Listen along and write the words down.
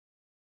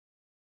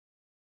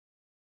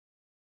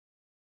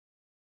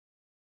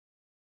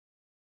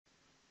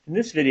In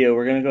this video,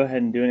 we're going to go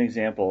ahead and do an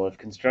example of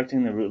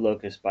constructing the root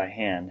locus by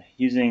hand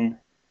using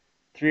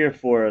 3 or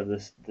 4 of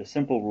the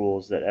simple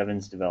rules that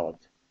Evans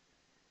developed.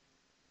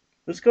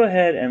 Let's go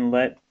ahead and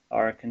let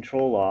our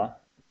control law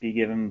be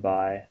given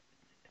by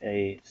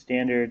a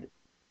standard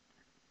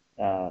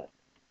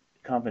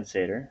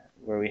compensator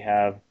where we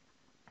have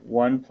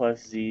 1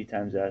 plus z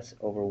times s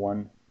over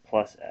 1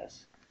 plus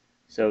s.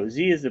 So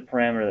z is the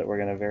parameter that we're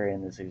going to vary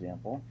in this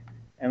example.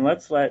 And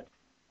let's let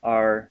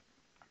our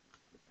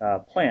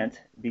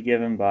plant be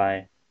given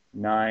by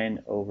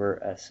 9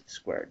 over s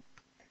squared.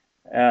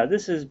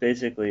 This is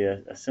basically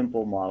a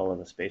simple model of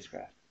a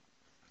spacecraft.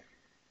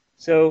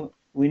 So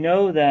we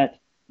know that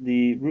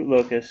the root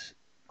locus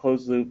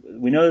closed loop,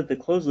 we know that the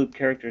closed loop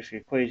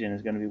characteristic equation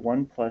is going to be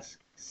 1 plus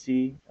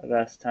c of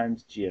s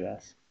times g of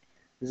s.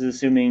 This is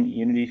assuming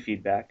unity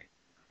feedback.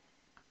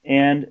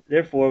 And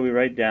therefore we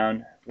write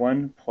down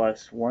 1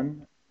 plus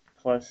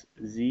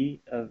z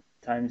of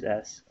times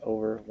s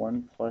over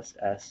 1 plus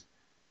s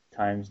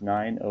times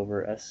 9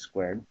 over s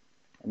squared,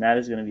 and that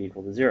is going to be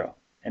equal to 0.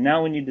 And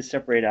now we need to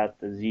separate out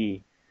the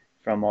z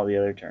from all the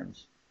other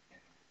terms.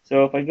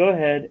 So if I go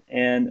ahead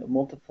and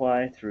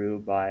multiply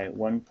through by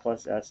 1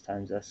 plus s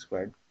times s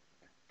squared,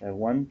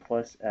 1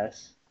 plus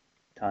s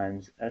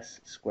times s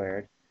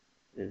squared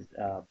is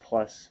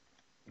plus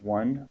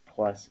 1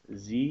 plus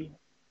z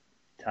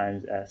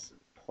times s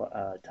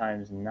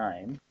times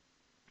 9,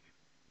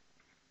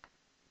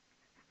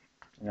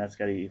 and that's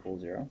got to be equal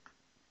to 0.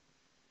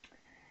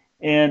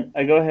 And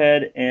I go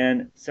ahead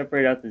and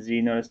separate out the z.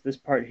 Notice this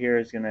part here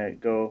is going to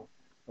go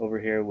over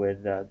here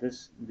with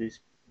this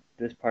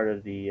part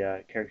of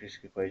the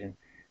characteristic equation.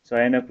 So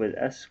I end up with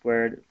s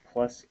squared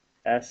plus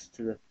s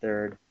to the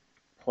third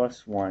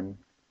plus 1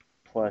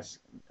 plus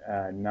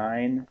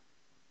 9s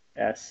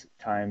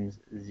times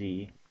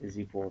z is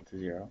equal to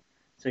 0.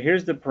 So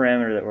here's the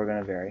parameter that we're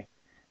going to vary.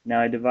 Now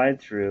I divide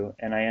through,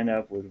 and I end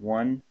up with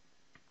 1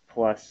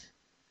 plus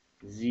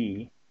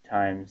z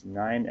times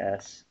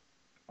 9s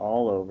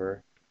all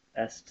over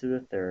s to the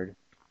third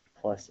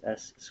plus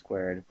s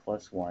squared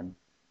plus 1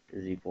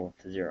 is equal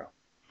to 0.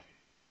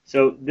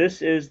 So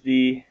this is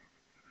the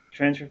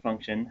transfer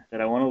function that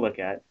I want to look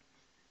at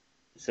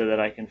so that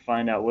I can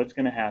find out what's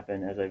going to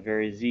happen as I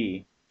vary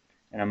z,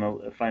 and I'm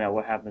going to find out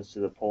what happens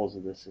to the poles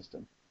of this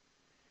system.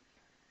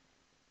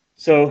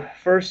 So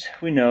first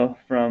we know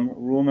from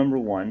rule number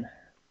 1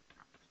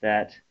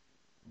 that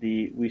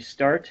we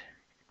start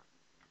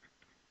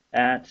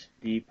at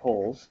the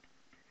poles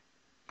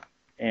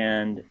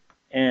and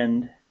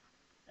end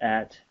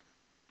at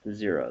the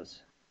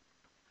zeros.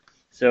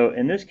 So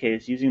in this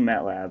case, using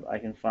MATLAB, I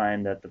can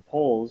find that the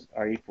poles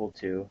are equal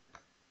to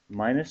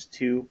minus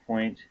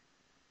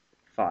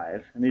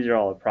 2.5, and these are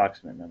all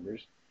approximate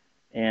numbers,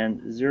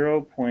 and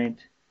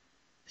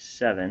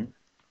 0.7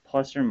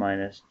 plus or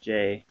minus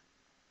j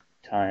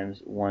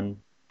times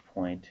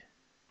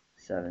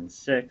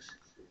 1.76,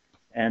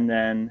 and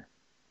then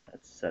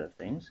that's a set of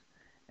things.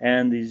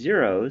 And the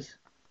zeros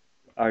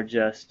are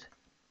just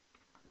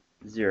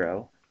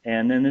 0,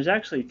 and then there's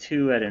actually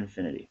 2 at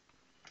infinity.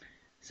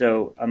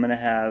 So I'm going to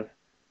have,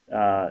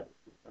 I'm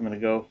going to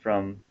go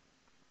from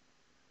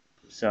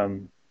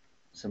some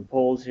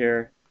poles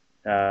here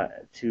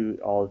to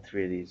all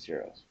 3 of these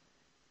zeros.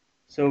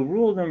 So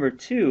rule number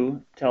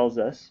 2 tells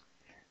us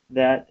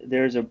that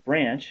there's a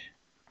branch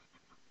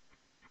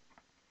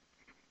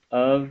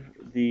of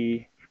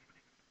the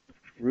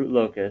root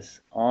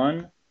locus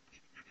on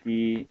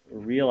the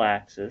real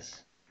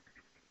axis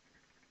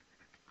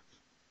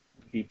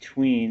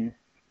between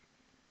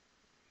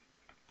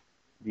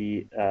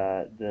the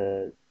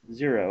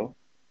 0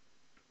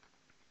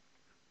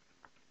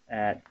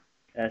 at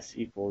s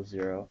equals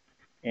 0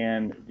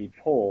 and the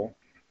pole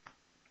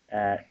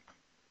at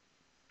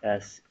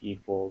s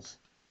equals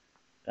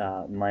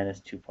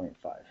minus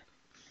 2.5.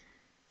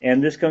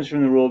 And this comes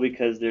from the rule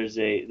because there's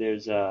a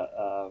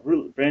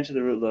branch of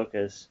the root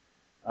locus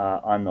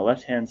on the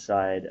left-hand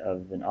side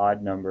of an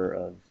odd number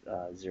of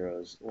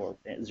zeros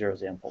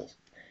and poles.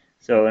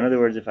 So in other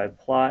words, if I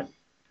plot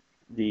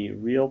the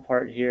real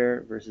part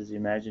here versus the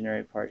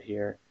imaginary part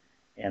here,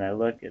 and I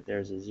look at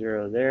there's a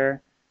 0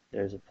 there,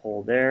 there's a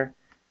pole there.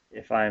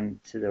 If I'm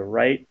to the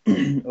right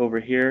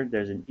over here,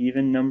 there's an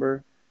even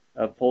number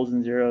of poles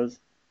and zeros.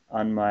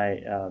 On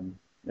my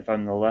if I'm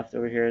on the left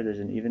over here, there's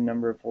an even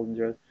number of poles and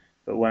zeros.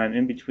 But when I'm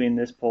in between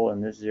this pole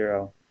and this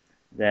 0,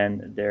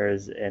 then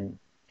there's an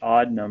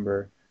odd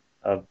number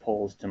of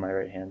poles to my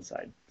right-hand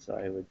side. So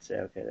I would say,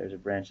 okay, there's a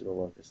branch of the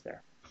locus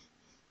there.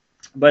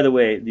 By the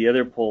way, the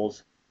other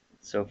poles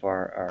so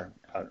far are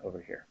out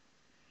over here.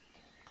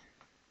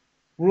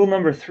 Rule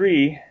number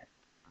 3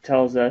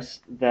 tells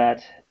us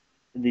that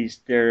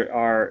there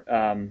are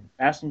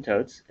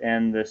asymptotes,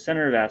 and the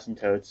center of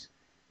asymptotes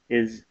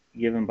is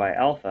given by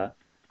alpha,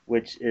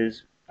 which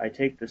is I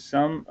take the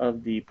sum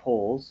of the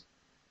poles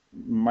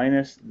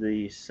minus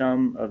the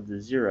sum of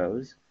the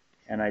zeros,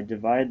 and I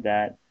divide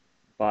that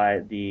by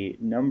the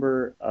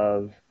number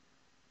of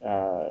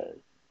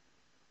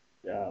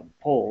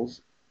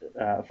poles,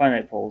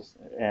 finite poles,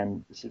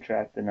 and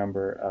subtract the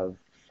number of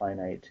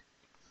finite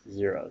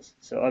zeros.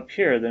 So up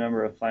here, the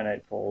number of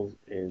finite poles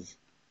is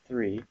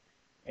 3,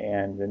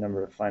 and the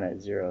number of finite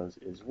zeros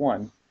is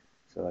 1,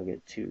 so I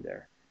get 2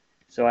 there.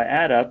 So I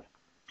add up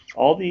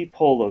all the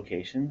pole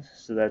locations,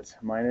 so that's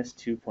minus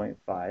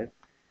 2.5,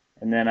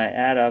 and then I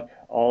add up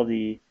all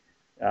the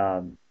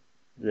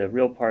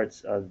real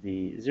parts of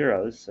the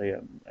zeros, so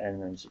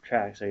and then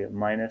subtract, so I get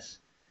minus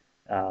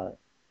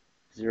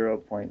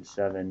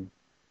 0.7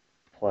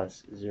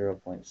 plus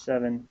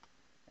 0.7, and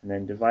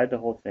then divide the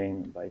whole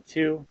thing by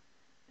 2,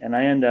 and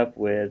I end up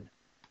with,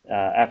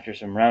 after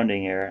some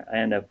rounding error, I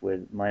end up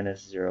with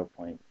minus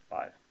 0.5.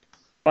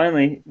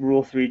 Finally,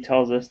 Rule 3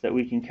 tells us that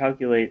we can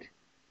calculate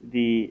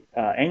the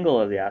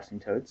angle of the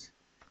asymptotes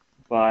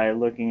by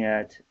looking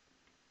at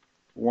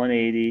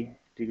 180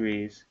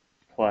 degrees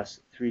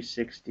plus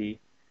 360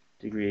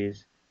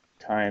 degrees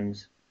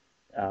times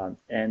L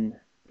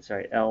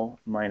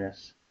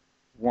minus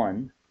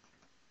 1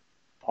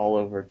 all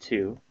over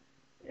 2.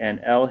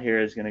 And L here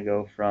is going to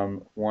go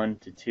from 1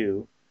 to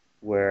 2,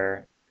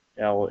 where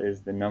L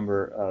is the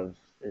number of,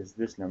 is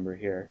this number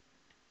here.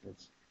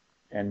 It's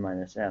n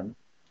minus m.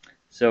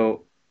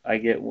 So I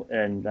get,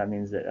 and that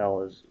means that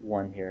L is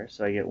 1 here.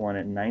 So I get 1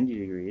 at 90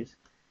 degrees.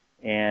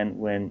 And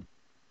when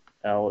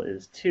L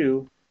is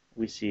 2,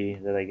 we see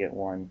that I get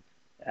 1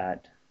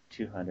 at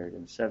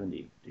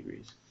 270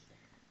 degrees.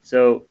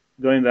 So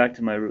going back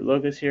to my root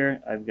locus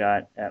here, I've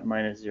got at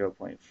minus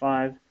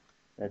 0.5,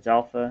 that's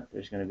alpha.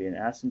 There's going to be an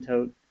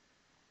asymptote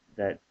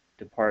that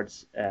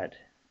departs at,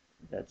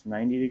 that's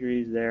 90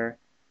 degrees there,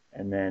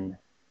 and then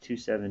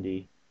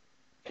 270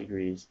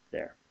 degrees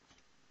there.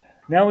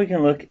 Now we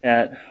can look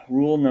at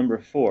rule number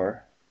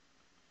 4,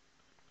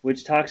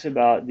 which talks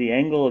about the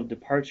angle of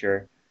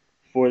departure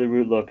for the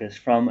root locus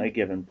from a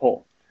given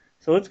pole.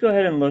 So let's go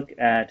ahead and look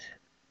at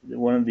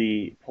one of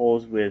the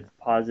poles with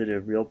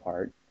positive real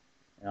part,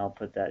 and I'll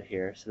put that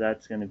here. So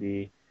that's going to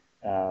be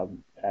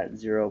at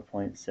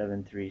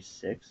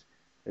 0.736.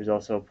 There's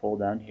also a pole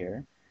down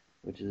here,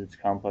 which is its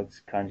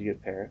complex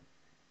conjugate pair.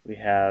 We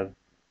have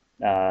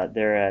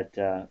they're at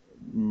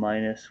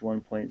minus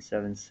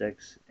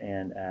 1.76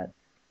 and at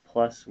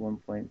plus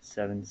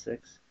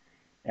 1.76.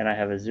 And I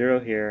have a 0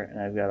 here, and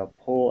I've got a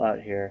pole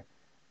out here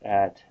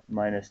at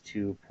minus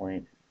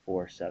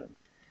 2.47.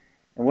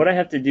 And what I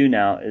have to do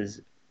now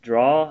is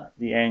draw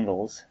the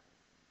angles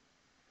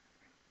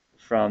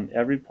from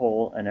every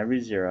pole and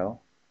every 0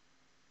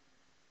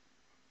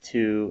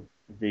 to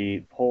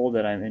the pole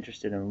that I'm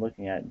interested in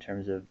looking at in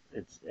terms of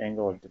its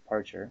angle of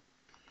departure.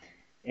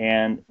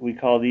 And we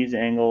call these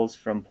angles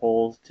from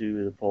poles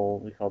to the pole,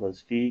 we call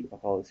those phi. I'll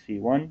call this phi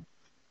 1.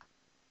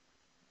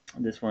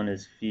 This one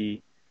is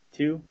phi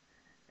 2.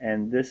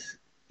 And this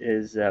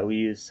is, we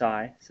use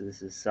psi, so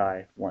this is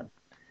psi 1.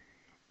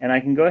 And I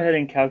can go ahead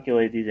and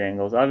calculate these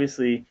angles.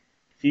 Obviously,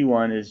 phi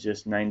 1 is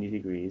just 90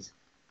 degrees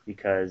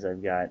because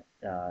I've got,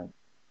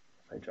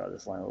 if I draw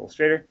this line a little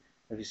straighter,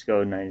 if you just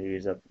go 90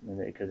 degrees up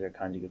because they're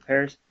conjugate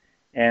pairs.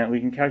 And we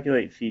can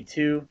calculate phi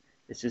 2.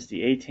 It's just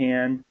the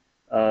atan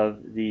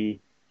of the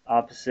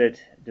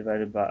opposite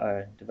divided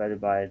by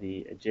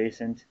the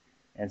adjacent.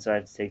 And so I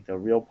have to take the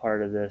real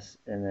part of this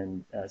and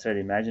then, the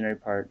imaginary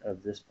part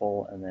of this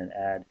pole and then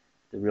add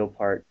the real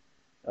part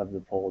of the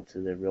pole to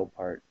the real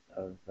part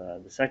of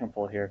the second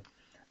pole here.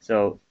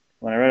 So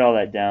when I write all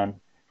that down,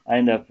 I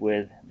end up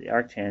with the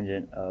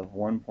arctangent of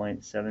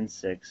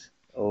 1.76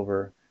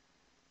 over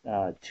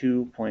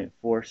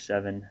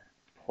 2.47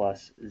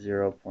 plus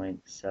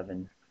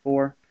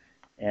 0.74,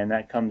 and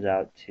that comes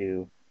out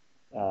to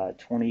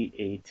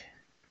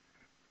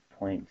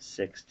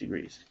 28.6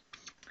 degrees.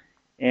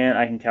 And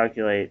I can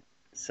calculate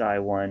psi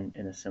 1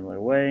 in a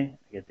similar way.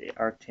 I get the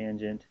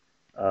arctangent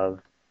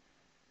of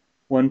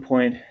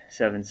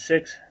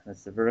 1.76,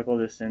 that's the vertical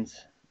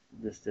distance,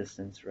 this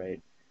distance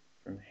right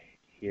from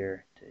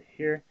here to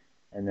here,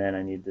 and then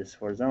I need this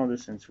horizontal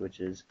distance, which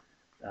is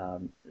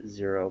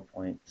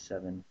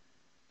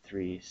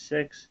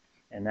 0.736,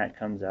 and that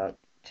comes out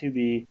to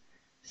be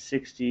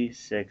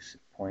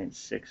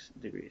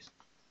 66.6 degrees.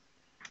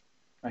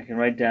 I can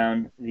write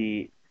down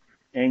the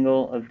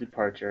angle of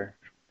departure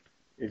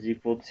is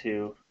equal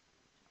to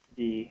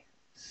the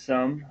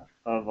sum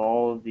of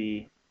all of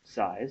the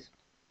psi's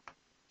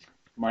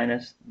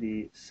minus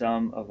the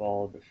sum of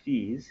all of the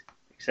phis,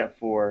 except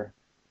for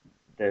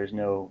there's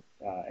no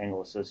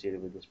angle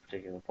associated with this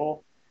particular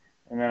pole.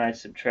 And then I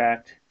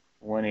subtract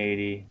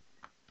 180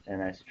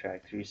 and I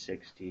subtract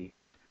 360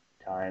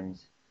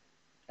 times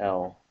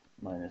L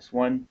minus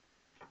 1.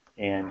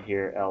 And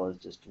here L is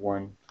just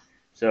 1.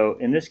 So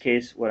in this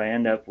case, what I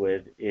end up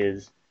with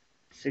is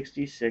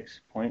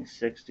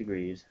 66.6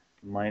 degrees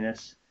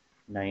minus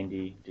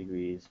 90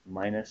 degrees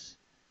minus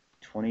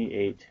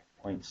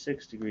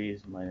 28.6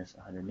 degrees minus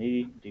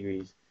 180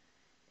 degrees.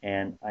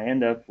 And I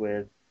end up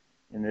with,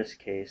 in this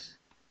case,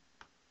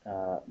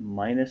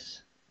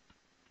 minus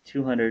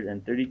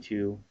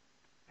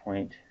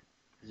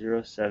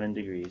 232.07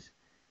 degrees.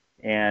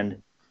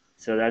 And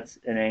so that's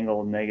an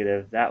angle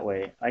negative that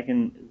way. I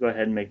can go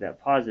ahead and make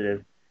that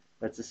positive.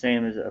 That's the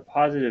same as a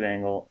positive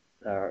angle,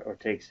 or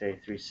take, say,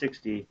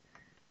 360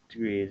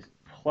 degrees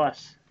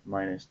plus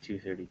minus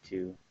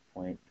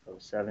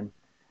 232.07,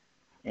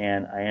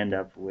 and I end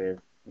up with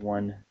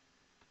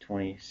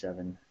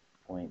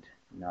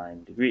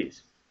 127.9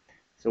 degrees.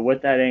 So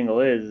what that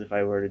angle is, if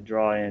I were to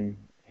draw in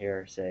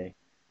here, say,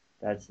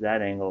 that's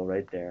that angle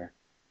right there.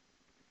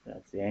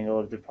 That's the angle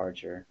of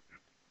departure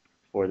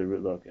for the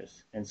root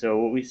locus. And so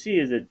what we see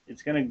is that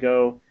it's going to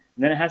go,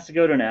 and then it has to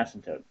go to an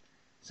asymptote.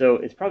 So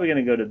it's probably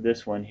going to go to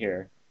this one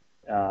here.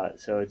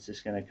 So it's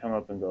just going to come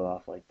up and go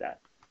off like that.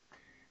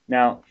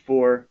 Now,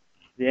 for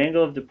the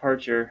angle of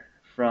departure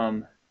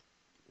from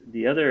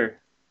the other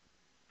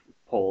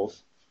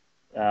poles,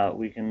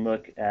 we can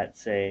look at,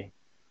 say,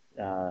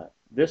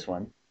 this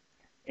one.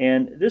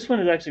 And this one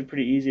is actually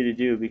pretty easy to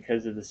do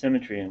because of the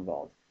symmetry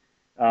involved.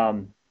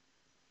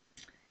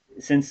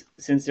 Since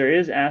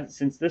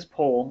this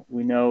pole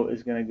we know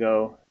is going to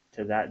go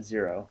to that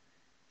 0,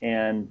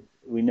 and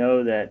we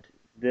know that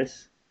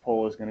this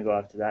pole is going to go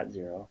off to that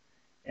 0,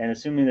 and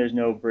assuming there's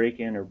no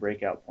break-in or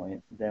breakout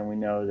point, then we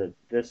know that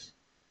this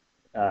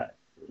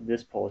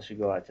pole should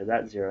go out to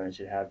that 0 and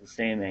should have the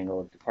same angle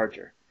of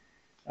departure.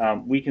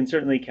 We can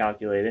certainly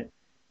calculate it,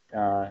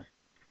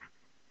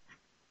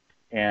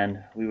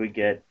 and we would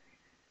get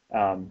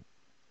a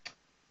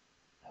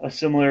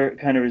similar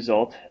kind of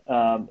result.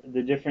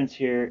 The difference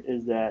here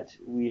is that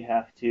we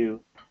have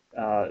to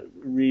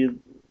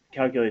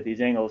recalculate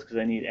these angles because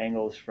I need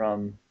angles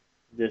from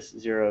this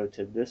 0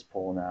 to this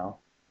pole now,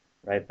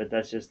 right? But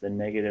that's just the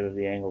negative of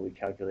the angle we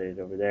calculated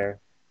over there.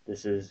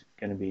 This is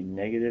going to be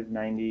negative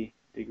 90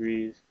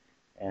 degrees,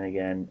 and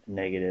again,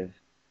 negative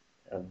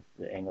of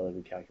the angle that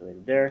we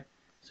calculated there.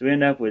 So we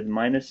end up with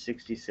minus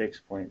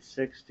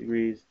 66.6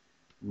 degrees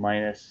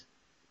minus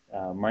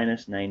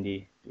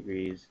 90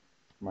 degrees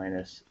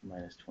minus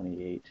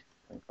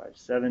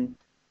 28.57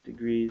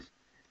 degrees,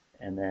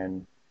 and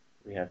then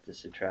we have to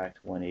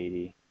subtract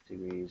 180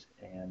 degrees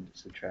and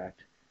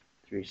subtract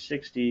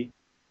 360,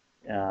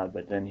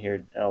 but then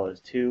here L is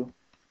 2,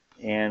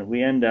 and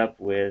we end up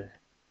with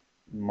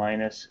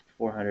minus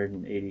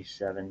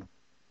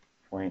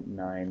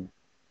 487.9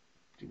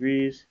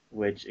 degrees,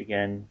 which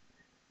again,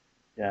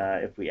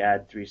 if we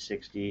add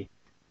 360,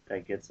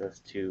 that gets us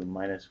to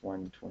minus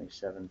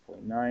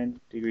 127.9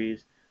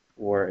 degrees,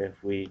 or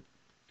if we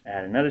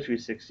add another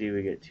 360,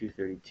 we get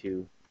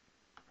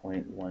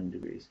 232.1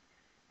 degrees.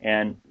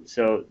 And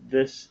so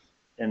this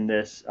and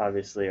this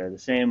obviously are the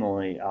same,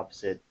 only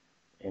opposite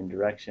in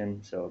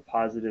direction. So a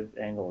positive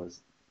angle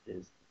is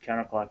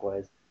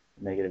counterclockwise,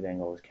 a negative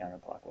angle is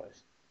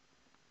counterclockwise.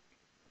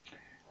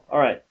 All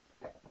right,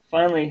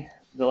 finally,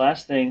 the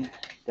last thing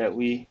that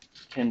we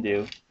can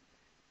do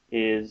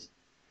is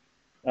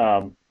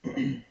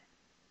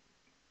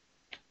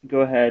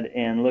go ahead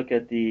and look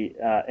at the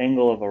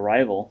angle of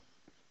arrival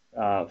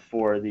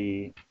for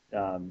these,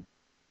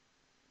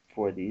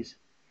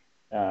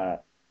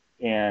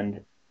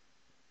 and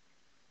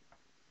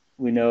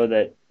we know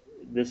that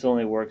this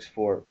only works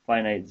for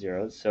finite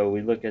zeros. So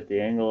we look at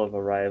the angle of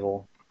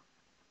arrival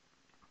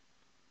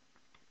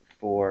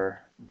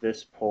for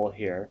this pole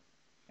here,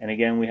 and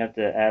again we have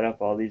to add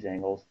up all these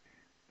angles.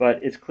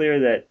 But it's clear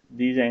that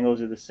these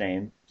angles are the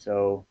same,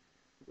 so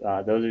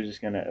those are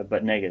just going to,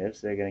 but negative,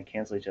 so they're going to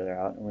cancel each other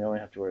out, and we only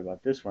have to worry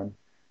about this one.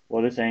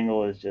 Well, this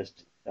angle is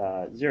just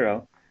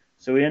 0,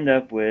 so we end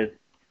up with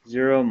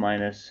 0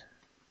 minus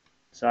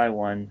psi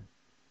 1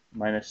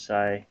 minus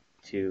psi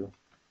 2,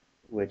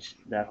 which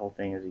that whole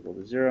thing is equal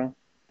to 0,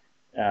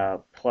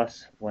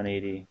 plus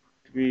 180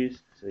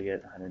 degrees, so we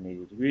get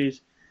 180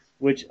 degrees,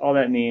 which all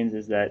that means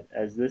is that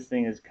as this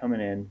thing is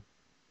coming in,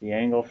 the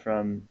angle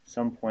from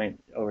some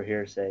point over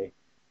here, say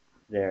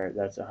there,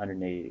 that's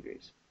 180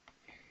 degrees.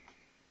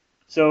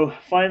 So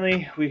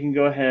finally, we can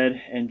go ahead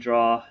and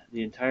draw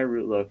the entire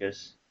root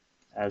locus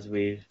as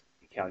we've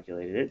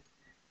calculated it,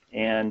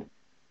 and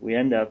we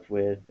end up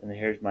with, and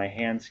here's my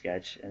hand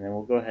sketch, and then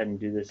we'll go ahead and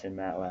do this in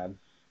MATLAB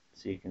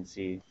so you can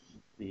see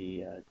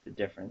the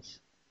difference.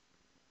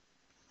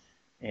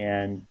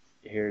 And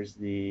here's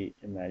the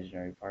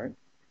imaginary part.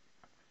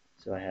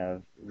 So I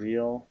have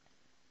real,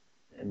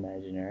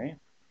 imaginary.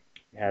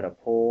 We had a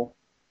pole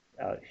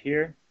out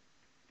here.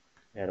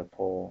 We had a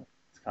pole,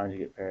 its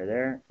conjugate pair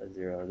there, a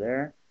 0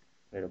 there.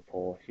 We had a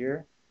pole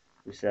here.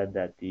 We said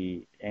that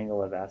the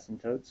angle of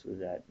asymptotes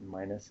was at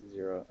minus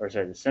 0, or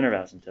sorry, the center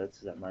of asymptotes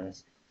is at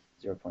minus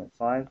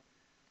 0.5.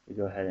 We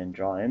go ahead and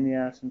draw in the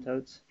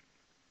asymptotes.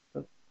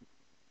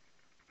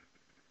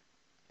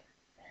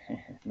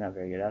 Not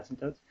very good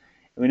asymptotes.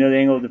 And we know the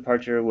angle of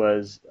departure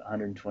was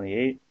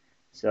 128,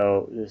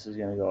 so this is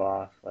going to go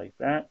off like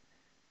that.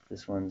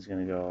 This one's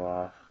going to go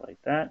off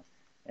like that,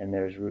 and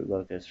there's root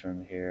locus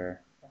from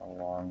here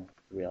along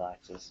the real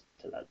axis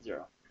to that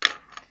 0.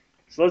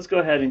 So let's go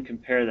ahead and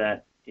compare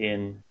that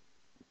in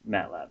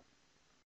MATLAB.